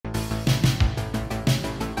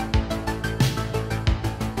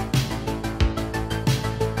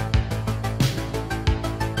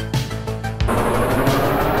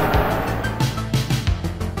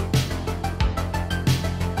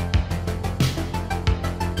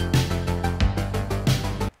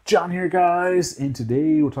John here, guys, and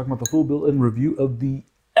today we're talking about the full build and review of the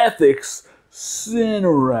Ethix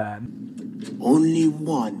Cinerat. Only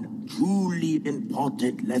one truly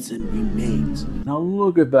important lesson remains. Now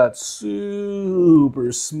look at that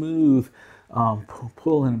super smooth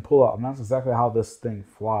pull in and pull out, and that's exactly how this thing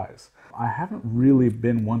flies. I haven't really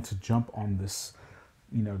been one to jump on this,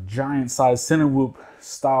 giant size Cinewhoop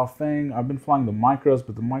style thing. I've been flying the micros,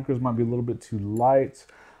 but the micros might be a little bit too light.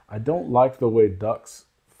 I don't like the way ducks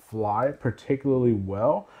fly particularly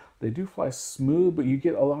well. They do fly smooth, but you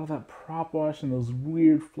get a lot of that prop wash and those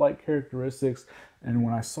weird flight characteristics. And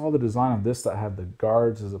when I saw the design of this that had the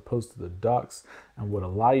guards as opposed to the ducks and would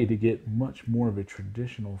allow you to get much more of a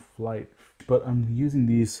traditional flight. But I'm using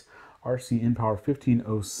these RC InPower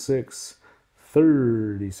 1506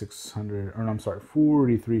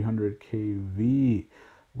 4300 kV,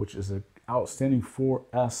 which is an outstanding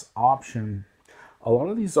 4S option. A lot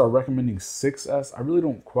of these are recommending 6S. I really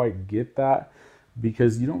don't quite get that,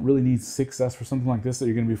 because you don't really need 6S for something like this that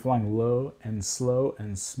you're going to be flying low and slow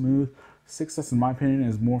and smooth. 6S, in my opinion,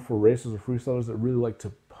 is more for racers or freestylers that really like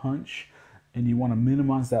to punch and you want to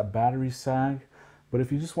minimize that battery sag. But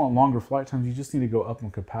if you just want longer flight times, you just need to go up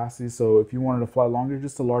in capacity. So if you wanted to fly longer,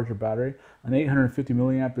 just a larger battery. An 850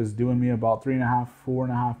 milliamp is doing me about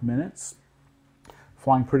 4.5 minutes,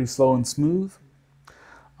 flying pretty slow and smooth.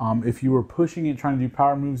 If you were pushing it, trying to do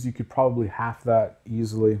power moves, you could probably half that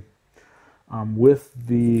easily. With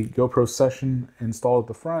the GoPro Session installed at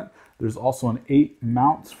the front, there's also an 8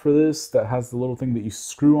 mount for this that has the little thing that you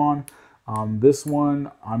screw on. This one,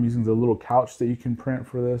 I'm using the little couch that you can print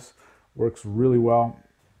for this. Works really well.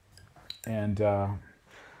 And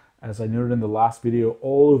as I noted in the last video,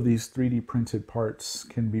 all of these 3D printed parts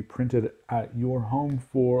can be printed at your home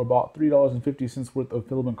for about $3.50 worth of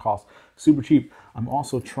filament cost. Super cheap. I'm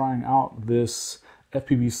also trying out this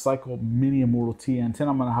FPV Cycle Mini Immortal T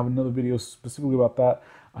antenna. I'm going to have another video specifically about that.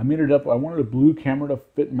 I made it up. I wanted a blue camera to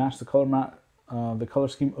fit and match the color the color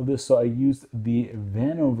scheme of this, so I used the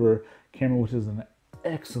Vanover camera, which is an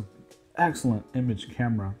excellent image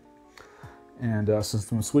camera. And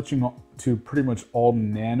since I'm switching to pretty much all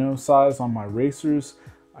nano size on my racers,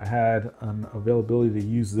 I had an availability to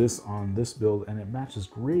use this on this build, and it matches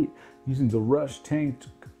great using the Rush Tank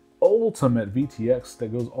Ultimate VTX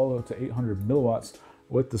that goes all the way up to 800 milliwatts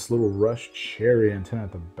with this little Rush Cherry antenna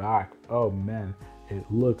at the back. Oh man, it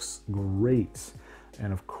looks great.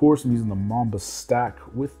 And of course, I'm using the Mamba stack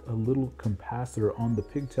with a little capacitor on the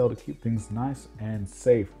pigtail to keep things nice and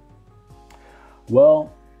safe.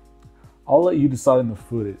 Well, I'll let you decide in the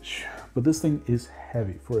footage, but this thing is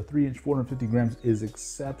heavy. For a 3-inch, 450 grams is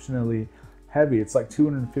exceptionally heavy. It's like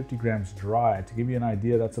 250 grams dry. To give you an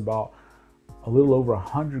idea, that's about a little over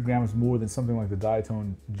 100 grams more than something like the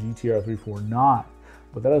Diatone GTR 349,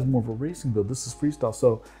 but that is more of a racing build. This is freestyle.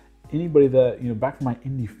 So anybody that, back in my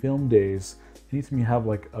indie film days, anytime you have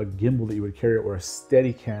like a gimbal that you would carry or a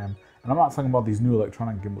steady cam, and I'm not talking about these new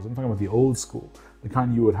electronic gimbals, I'm talking about the old school, the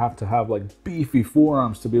kind you would have to have like beefy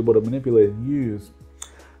forearms to be able to manipulate and use.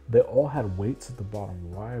 They all had weights at the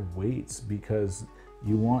bottom. Why weights? Because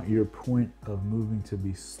you want your point of moving to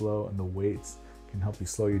be slow, and the weights can help you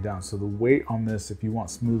slow you down. So the weight on this, if you want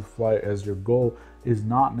smooth flight as your goal, is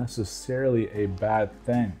not necessarily a bad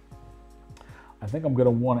thing. I think I'm going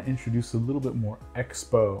to want to introduce a little bit more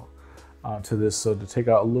expo to this, so to take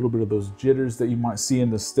out a little bit of those jitters that you might see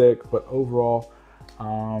in the stick. But overall,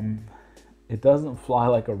 it doesn't fly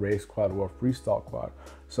like a race quad or a freestyle quad.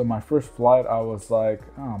 So my first flight, I was like,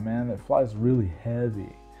 oh man, it flies really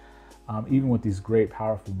heavy. Even with these great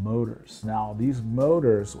powerful motors. Now these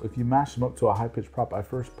motors, if you mash them up to a high pitch prop, I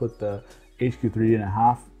first put the HQ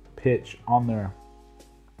 3.5 pitch on there,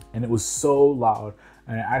 and it was so loud,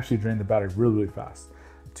 and it actually drained the battery really fast.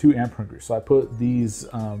 2 amp hungry. So I put these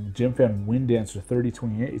GemFan Wind Dancer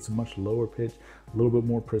 3028. It's a much lower pitch, a little bit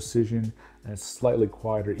more precision, and it's slightly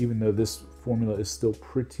quieter, even though this formula is still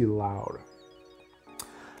pretty loud.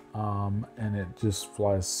 And it just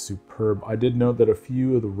flies superb. I did note that a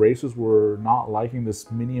few of the racers were not liking this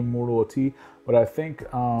Mini Immortal T, but I think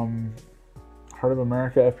Heart of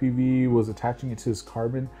America FPV was attaching it to his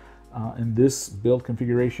carbon. In this build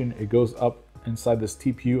configuration, it goes up inside this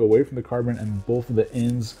TPU away from the carbon, and both of the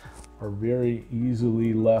ends are very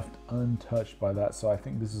easily left untouched by that. So I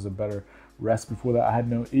think this is a better recipe for that. I had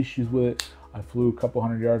no issues with it. I flew a couple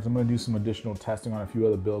hundred yards. I'm going to do some additional testing on a few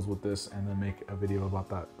other builds with this and then make a video about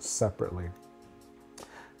that separately.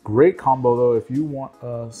 Great combo though if you want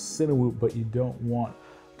a Cinewhoop but you don't want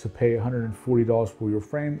to pay $140 for your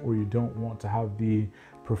frame, or you don't want to have the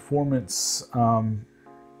performance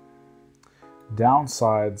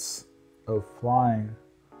downsides of flying,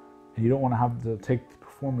 and you don't want to have to take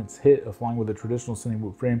performance hit of flying with a traditional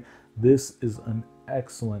Cinewhoop frame, this is an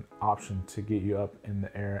excellent option to get you up in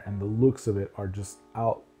the air, and the looks of it are just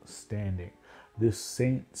outstanding. This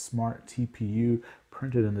Saint Smart TPU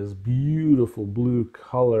printed in this beautiful blue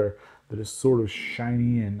color that is sort of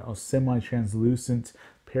shiny and semi-translucent,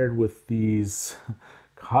 paired with these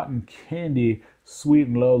cotton candy sweet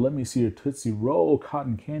and low. Let me see your Tootsie Roll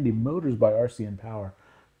cotton candy motors by RCN Power.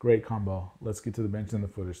 Great combo. Let's get to the bench and the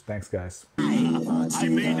footage. Thanks, guys. I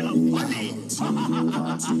made a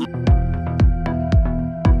funny.